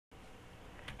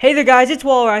Hey there guys, it's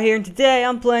Wall right here, and today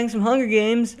I'm playing some Hunger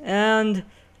Games, and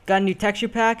got a new texture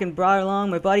pack, and brought along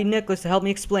my buddy Nicholas to help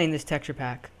me explain this texture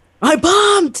pack. I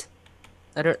bombed!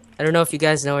 I don't know if you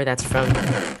guys know where that's from.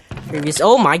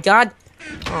 Oh my god!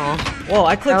 Aw. Whoa,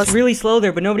 I clicked really slow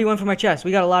there, but nobody went for my chest.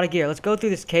 We got a lot of gear. Let's go through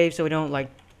this cave so we don't,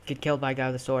 like, get killed by a guy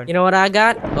with a sword. You know what I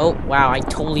got? Oh, wow, I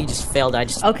totally just failed.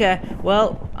 Okay,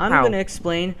 well, I'm gonna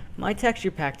explain my texture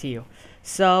pack to you.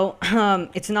 So,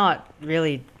 it's not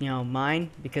really,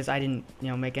 mine, because I didn't,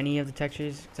 make any of the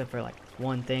textures, except for, like,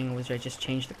 one thing, which I just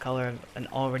changed the color of an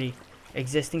already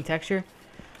existing texture.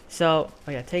 So,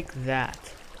 oh yeah, take that.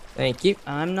 Thank you.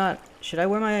 Should I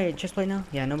wear my chest plate now?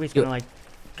 Yeah, nobody's gonna, like,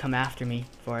 come after me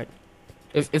for it.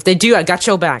 If they do, I got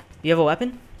your back. Do you have a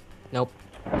weapon? Nope.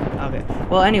 Okay.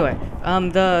 Well, anyway,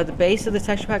 the base of the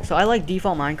texture pack, so I like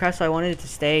default Minecraft, so I wanted it to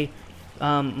stay,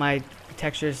 my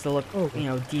textures to look,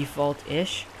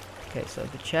 default-ish. Okay, so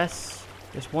the chests,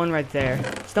 there's one right there.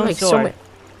 Stone sword.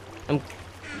 I'm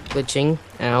glitching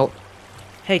out.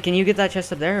 Hey, can you get that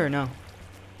chest up there or no?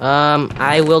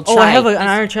 I will try. Oh, I have an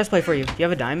iron chest plate for you. Do you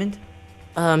have a diamond?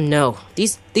 No.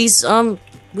 These,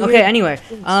 Okay, anyway,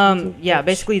 yeah,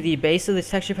 basically the base of this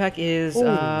texture pack is,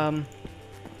 oh,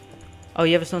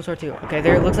 you have a stone sword too. Okay,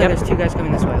 it looks like there's two guys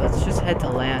coming this way. Let's just head to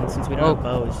land since we don't have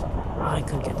bows. Oh, I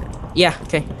couldn't get that. Yeah,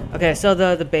 okay. Okay, so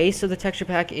the base of the texture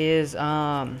pack is,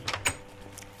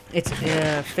 it's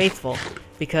faithful,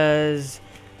 because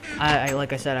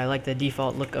like I said, I like the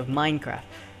default look of Minecraft.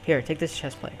 Here, take this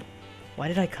chest plate. Why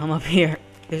did I come up here?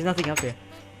 There's nothing up here.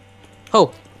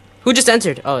 Oh, who just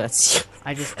entered? Oh, that's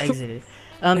I just exited.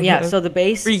 Yeah, so the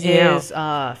base is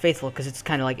faithful because it's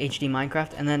kind of like HD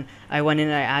Minecraft, and then I went in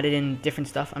and I added in different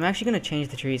stuff. I'm actually going to change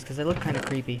the trees because they look kind of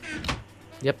creepy.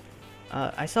 Yep.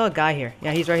 I saw a guy here.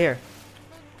 Yeah, he's right here.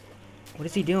 What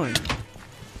is he doing?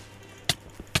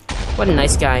 What a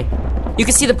nice guy. You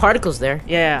can see the particles there.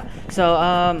 Yeah, so,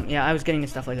 yeah, I was getting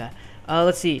into stuff like that.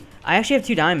 Let's see. I actually have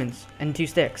 2 diamonds and 2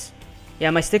 sticks.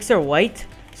 Yeah, my sticks are white,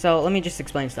 so let me just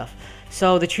explain stuff.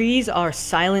 So the trees are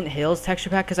Silent Hills texture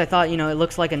pack because I thought, it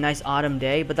looks like a nice autumn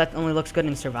day, but that only looks good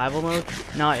in survival mode,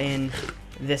 not in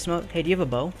this mode. Hey, do you have a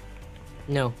bow?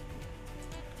 No.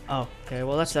 Oh, okay.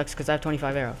 Well, that sucks because I have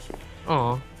 25 arrows.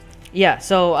 Aw. Yeah,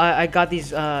 so I got these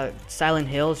Silent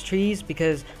Hills trees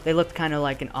because they looked kind of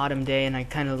like an autumn day, and I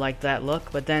kind of liked that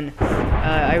look. But then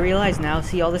I realized now,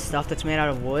 see, all this stuff that's made out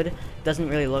of wood doesn't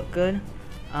really look good.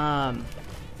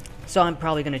 So I'm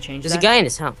probably going to change that. There's a guy in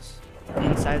his house.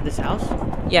 Inside this house?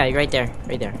 Yeah, you're right there.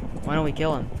 Right there. Why don't we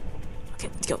kill him? Okay,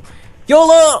 let's go.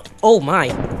 YOLO! Oh my.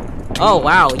 Oh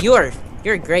wow, you're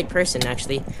a great person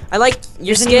actually. I like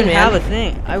your skin, man. Have a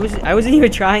thing. I wasn't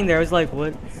even trying there. I was like,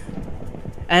 what?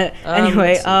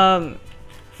 Anyway,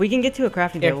 if we can get to a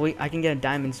crafting table, I can get a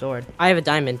diamond sword. I have a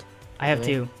diamond. I have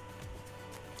 2.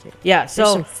 Yeah,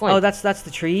 so that's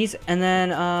the trees, and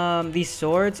then these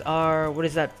swords are, what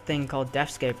is that thing called?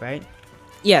 Deathscape, right?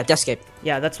 Yeah, Deathscape.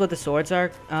 Yeah, that's what the swords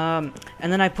are. And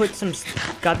then I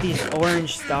got these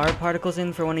orange star particles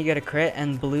in for when you get a crit,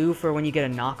 and blue for when you get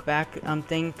a knockback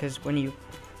thing, because when you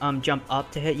jump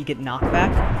up to hit, you get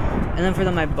knockback. And then for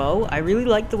my bow, I really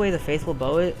like the way the faithful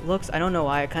bow looks. I don't know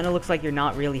why. It kind of looks like you're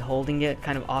not really holding it,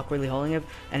 kind of awkwardly holding it,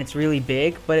 and it's really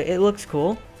big, but it looks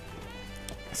cool.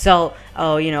 So,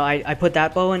 I put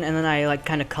that bow in, and then I like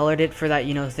kind of colored it for that,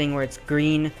 thing where it's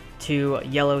green to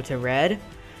yellow to red.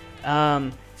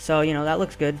 So, that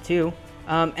looks good too.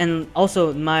 And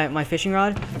also my fishing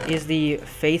rod is the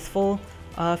faithful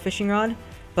fishing rod,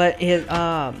 but it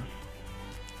let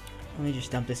me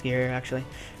just dump this gear here actually.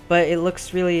 But it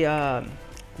looks really Look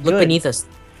good. beneath us.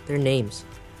 Their names.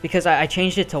 Because I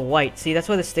changed it to white. See, that's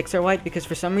why the sticks are white, because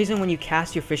for some reason when you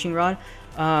cast your fishing rod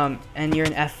and you're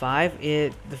in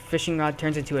F5, the fishing rod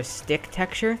turns into a stick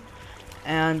texture.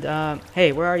 And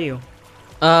hey, where are you?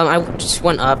 I just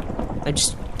went up. I'm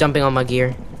just dumping all my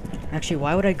gear. Actually,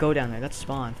 why would I go down there? That's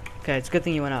spawn. Okay, it's a good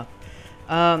thing you went up.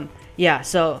 Yeah,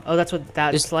 so, that's what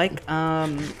that's like.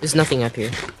 There's nothing up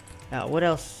here. What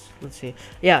else? Let's see.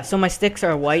 Yeah, so my sticks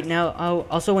are white now. Oh,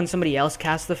 also when somebody else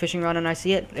casts the fishing rod and I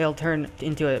see it, it'll turn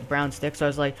into a brown stick. So I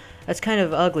was like, that's kind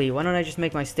of ugly. Why don't I just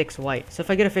make my sticks white? So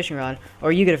if I get a fishing rod,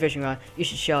 or you get a fishing rod, you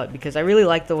should show it, because I really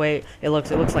like the way it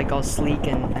looks. It looks like all sleek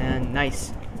and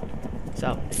nice.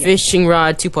 So, yeah. Fishing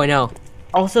rod 2.0.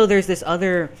 Also, there's this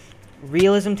other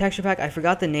realism texture pack. I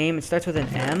forgot the name. It starts with an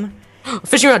M.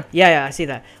 Fishing rod. Yeah, I see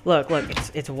that. Look,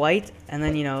 it's white, and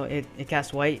then it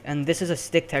casts white, and this is a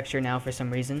stick texture now for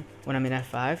some reason when I'm in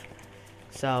F5.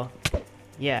 So,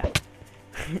 yeah.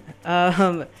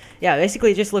 Yeah,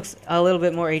 basically it just looks a little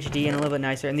bit more HD and a little bit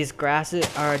nicer. And these grasses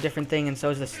are a different thing, and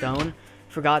so is the stone.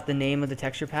 forgot the name of the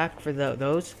texture pack for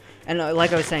those. And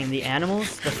like I was saying, the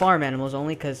animals, the farm animals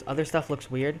only, because other stuff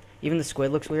looks weird. Even the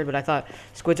squid looks weird, but I thought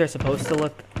squids are supposed to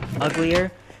look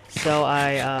uglier, so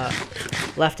I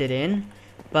left it in.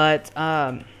 But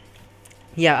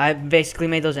yeah, I basically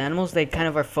made those animals. They kind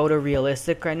of are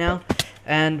photorealistic right now,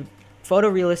 and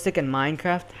photorealistic in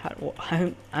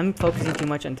Minecraft. I'm focusing too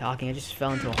much on talking. I just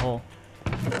fell into a hole.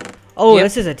 Oh, Yep.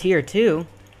 this is a tier 2.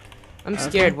 I'm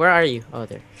scared. Where are you? Oh,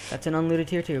 there. That's an unlooted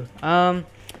tier 2.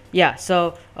 Yeah,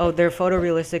 so, they're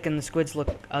photorealistic and the squids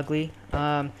look ugly.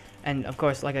 And of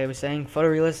course, like I was saying,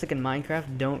 photorealistic and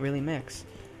Minecraft don't really mix.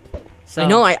 So, I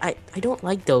know. I don't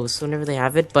like those whenever they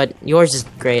have it, but yours is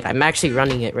great. I'm actually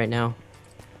running it right now.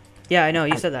 yeah, I know,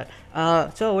 you said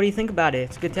that. So what do you think about it?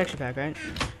 It's a good texture pack, right?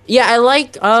 Yeah, I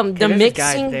like the There's a guide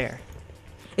mixing. there.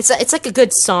 It's like a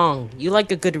good song. You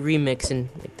like a good remix and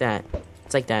like that.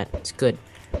 It's like that. It's good.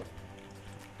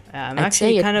 I'm I'd say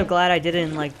actually it- kind of glad I did it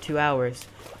in like 2 hours.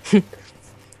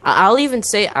 I'll even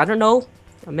say I don't know.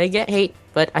 I may get hate,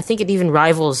 but I think it even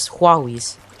rivals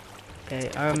Huawei's. Okay,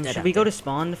 that should out we go to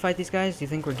spawn to fight these guys? Do you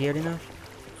think we're geared enough?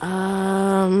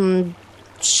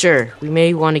 Sure. We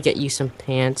may want to get you some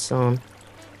pants on.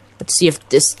 Let's see if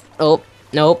this. Oh,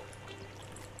 nope.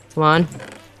 Come on.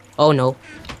 Oh no.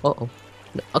 Uh-oh.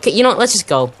 Okay, you know what? Let's just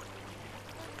go.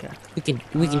 Okay. We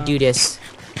can do this.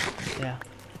 Yeah.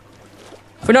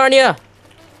 For Narnia.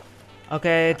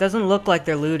 Okay, it doesn't look like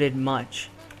they're looted much.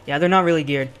 Yeah, they're not really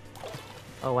geared.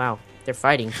 Oh wow, they're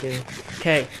fighting too.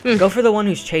 Okay, go for the one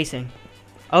who's chasing.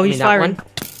 Oh, You he's mean that firing. one?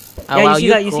 Oh, Yeah, wow, you see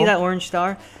you're that? You see cool. that orange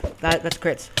star? That's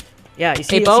crits. Yeah, you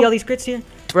see, Hey, Bo? see all these crits here?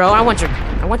 Bro, I want your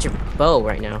bow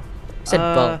right now. I said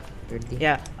bow.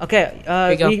 Yeah. Okay.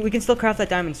 you go. We can still craft that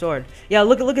diamond sword. Yeah.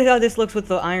 Look at how this looks with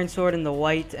the iron sword and the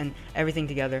white and everything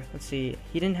together. Let's see.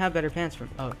 He didn't have better pants from.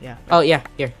 Oh yeah. Oh yeah,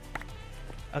 here.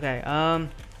 Okay.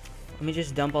 Let me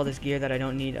just dump all this gear that I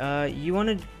don't need. You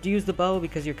want to use the bow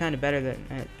because you're kind of better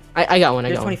than. I got one. I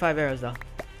There's got one. 25 arrows though.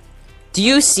 Do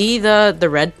you see the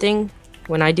red thing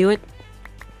when I do it?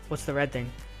 What's the red thing?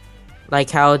 Like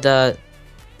how the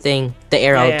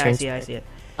arrow Yeah, turns. I see it.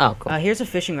 Oh, cool. Here's a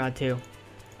fishing rod too.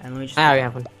 And let me just. I already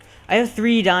have one. I have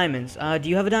 3 diamonds. Do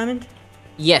you have a diamond?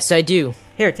 Yes, I do.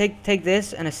 Here, take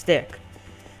this and a stick.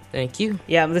 Thank you.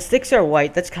 Yeah, the sticks are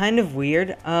white. That's kind of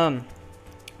weird.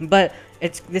 But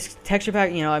it's this texture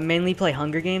pack. You know, I mainly play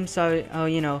Hunger Games, so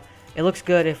you know, it looks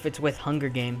good if it's with Hunger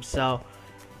Games. So,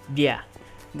 yeah,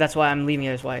 that's why I'm leaving it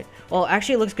as white. Well,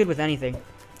 actually, it looks good with anything.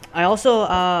 I also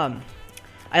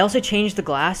changed the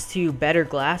glass to better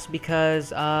glass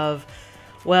because of,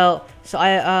 well, so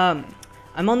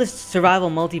I'm on this survival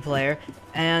multiplayer,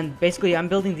 and basically I'm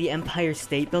building the Empire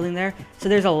State Building there. So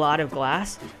there's a lot of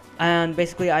glass, and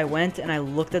basically I went and I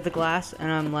looked at the glass, and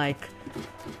I'm like,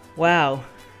 wow,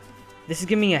 this is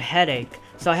giving me a headache.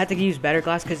 So I had to use better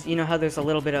glass because you know how there's a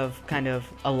little bit of kind of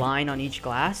a line on each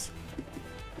glass.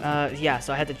 Yeah,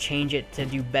 so I had to change it to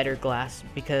do better glass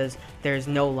because there's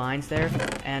no lines there,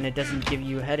 and it doesn't give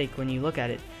you a headache when you look at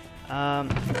it.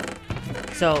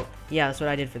 So yeah, that's what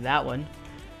I did for that one.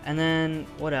 And then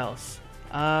what else?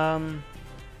 Oh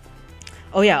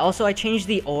yeah, also I changed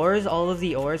the ores. All of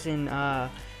the ores in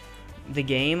the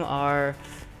game are,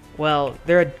 well,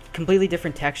 they're a completely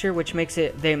different texture, which makes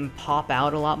them pop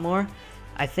out a lot more.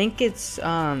 I think it's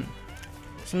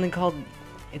something called,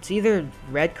 it's either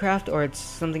Redcraft or it's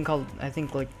something called, I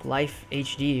think, like Life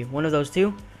HD, one of those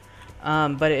two.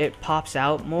 But it pops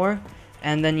out more,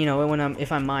 and then you know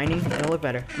if I'm mining, it'll look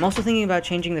better. I'm also thinking about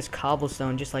changing this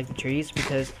cobblestone just like the trees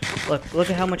because look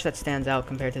at how much that stands out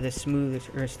compared to this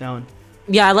smoother stone.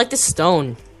 Yeah, I like the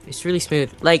stone. It's really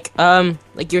smooth. Like you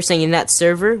were saying, in that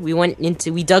server,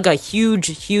 we dug a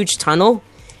huge tunnel,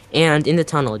 and in the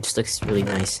tunnel it just looks really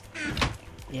nice.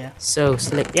 Yeah. So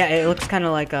slick. Yeah, it looks kind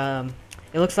of like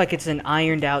it looks like it's an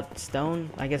ironed out stone.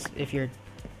 I guess if you're,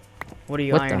 what are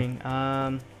you What the-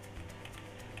 ironing?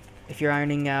 If you're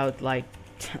ironing out like,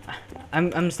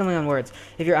 I'm stumbling on words.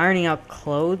 If you're ironing out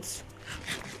clothes,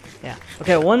 yeah.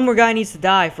 Okay, one more guy needs to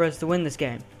die for us to win this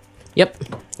game. Yep.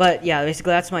 But yeah,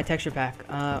 basically that's my texture pack.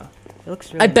 It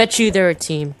looks really I nice. bet you they're a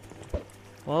team.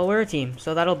 Well, we're a team,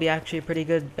 so that'll be actually a pretty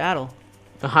good battle.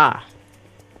 Aha.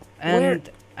 And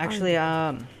actually,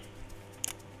 what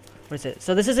is it?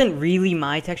 So this isn't really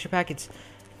my texture pack. It's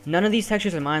none of these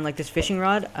textures are mine. Like this fishing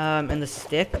rod and the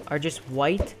stick are just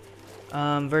white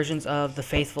versions of the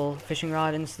faithful fishing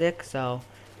rod and stick. So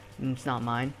it's not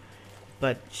mine,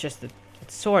 but it's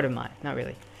sort of mine. Not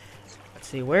really. Let's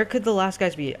see. Where could the last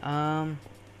guys be?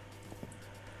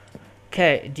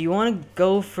 Okay, do you want to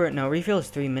go for... No, refill is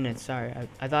 3 minutes. Sorry,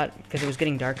 I thought... Because it was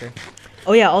getting darker.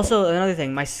 Oh, yeah, also, another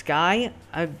thing. My sky,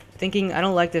 I'm thinking... I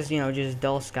don't like this, you know, just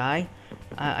dull sky.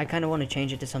 I kind of want to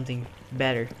change it to something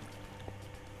better.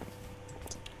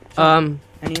 So,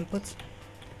 any inputs?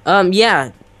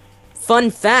 Yeah.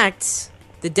 Fun fact,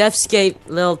 the Devscape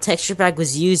little texture pack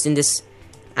was used in this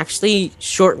actually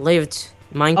short-lived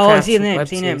Minecraft. Oh, I see him. I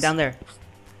see him down there.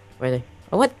 Where are they?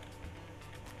 Oh, what?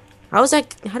 How was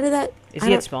that? How did that? Is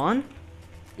he at spawn?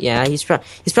 Yeah, he's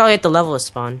probably at the level of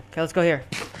spawn. Okay, let's go here.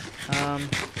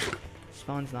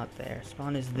 Spawn's not there.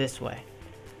 Spawn is this way.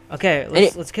 Okay,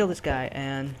 let's kill this guy,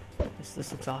 and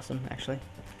this looks awesome, actually.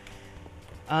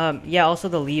 Yeah, also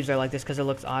the leaves are like this because it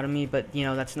looks autumny, but, you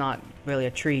know, that's not really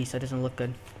a tree, so it doesn't look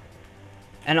good.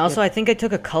 And also, I think I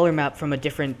took a color map from a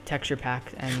different texture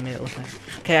pack and made it look nice.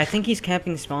 Okay, I think he's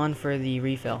camping spawn for the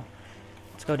refill.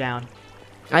 Let's go down.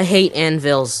 I hate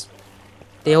anvils.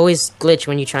 They always glitch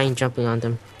when you try and jumping on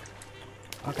them.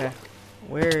 Okay.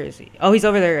 Where is he? Oh, he's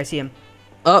over there. I see him.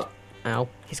 Oh. Ow.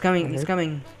 He's coming. He's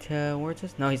coming towards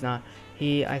us. No, he's not.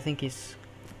 I think he's...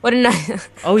 What a nice...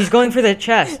 Oh, he's going for the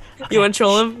chest. Okay. You want to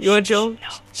troll him? You want to troll him?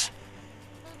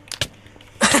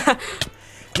 No.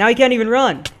 Now he can't even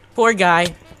run. Poor guy.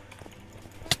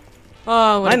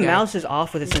 Oh, what My a guy. mouse is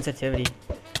off with its sensitivity.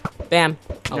 Bam.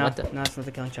 Oh, No, what the... no, it's not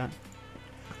the killing shot.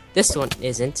 This one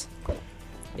isn't.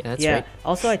 Yeah, that's Yeah. right.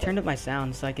 Also, I turned up my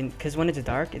sound so I can... Because when it's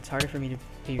dark, it's harder for me to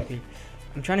PvP.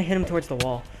 I'm trying to hit him towards the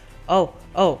wall. Oh.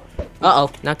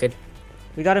 Uh-oh. Not good.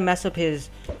 We gotta mess up his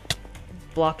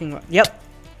blocking... Yep.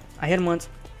 I hit him once.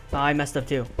 Oh, I messed up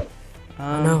too.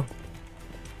 No.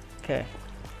 Okay.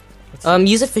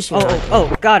 Use a fishing rod.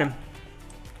 Oh, got him.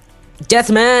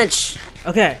 Deathmatch!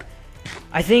 Okay.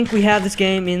 I think we have this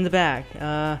game in the bag.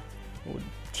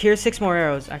 Here's 6 more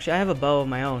arrows. Actually, I have a bow of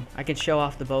my own. I can show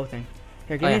off the bow thing.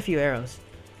 Here, give me a few arrows.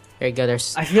 There you go,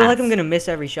 there's... I feel like I'm gonna miss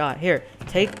every shot. Here,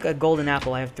 take a golden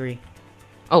apple. I have 3.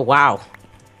 Oh, wow.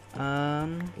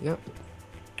 Yep.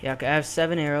 Yeah, okay, I have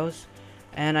 7 arrows.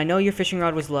 And I know your fishing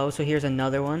rod was low, so here's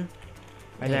another one.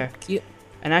 Right there. Cute.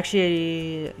 And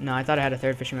actually, no, I thought I had a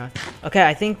 3rd fishing rod. Okay,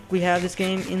 I think we have this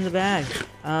game in the bag.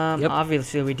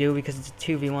 Obviously we do because it's a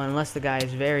 2v1 unless the guy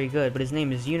is very good, but his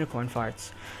name is Unicorn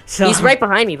Farts. So He's right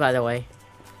behind me, by the way.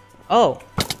 Oh.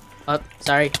 Up,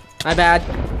 sorry. My bad.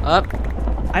 Up.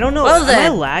 I don't know. Well, Am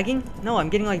then. I lagging? No, I'm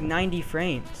getting like 90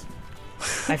 frames.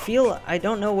 I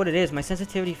don't know what it is. My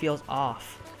sensitivity feels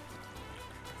off.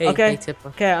 Hey, okay. Hey, Tippa.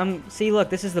 Okay, see, look,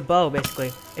 this is the bow,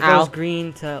 basically. It Ow. goes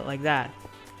green to like that.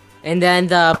 And then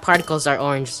the particles are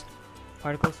orange.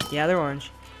 Particles? Yeah, they're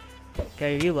orange.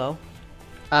 Okay, are you low?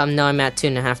 No, I'm at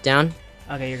 2.5 down.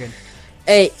 Okay, you're good.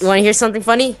 Hey, you want to hear something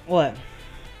funny? What?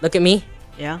 Look at me.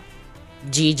 Yeah?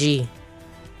 GG.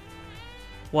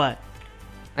 What?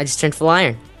 I just turned full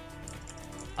iron.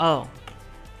 Oh.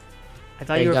 I thought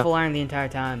There you you were go. full iron the entire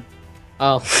time.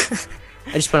 Oh.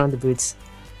 I just put on the boots.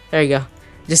 There you go.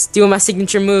 Just doing my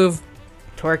signature move.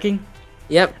 Twerking?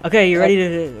 Yep. Okay, you ready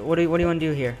to... What do you want to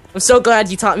do here? I'm so glad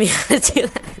you taught me how to do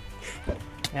that.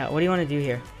 Yeah, what do you want to do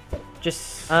here?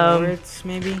 Just swords,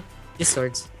 maybe? Just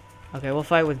swords. Okay, we'll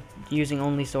fight with using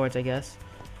only swords, I guess.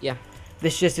 Yeah.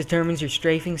 This just determines your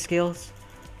strafing skills.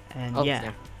 And Oh,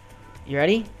 yeah. You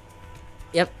ready?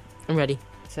 Yep. I'm ready.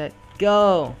 Set,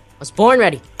 go! I was born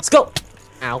ready. Let's go.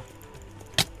 Ow.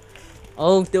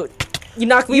 Oh, dude. You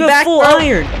knocked me You back, have full bro.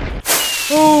 iron!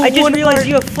 Oh, I just one realized heart.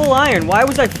 you have full iron. Why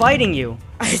was I fighting you?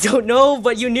 I don't know,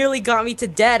 but you nearly got me to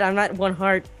dead. I'm at 1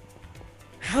 heart.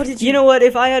 How did you... You know what?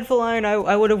 If I had full iron,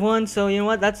 I would have won. So you know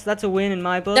what? That's a win in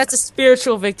my book. That's a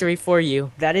spiritual victory for you.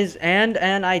 That is, and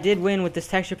I did win with this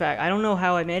texture pack. I don't know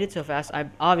how I made it so fast.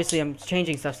 I'm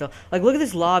changing stuff still. Like, look at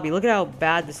this lobby. Look at how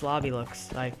bad this lobby looks.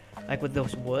 Like with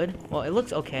this wood. Well, it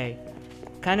looks okay.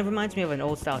 Kind of reminds me of an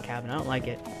old style cabin. I don't like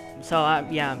it. So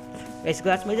yeah, basically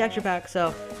that's my texture pack.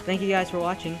 So thank you guys for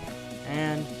watching,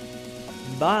 and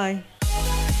bye.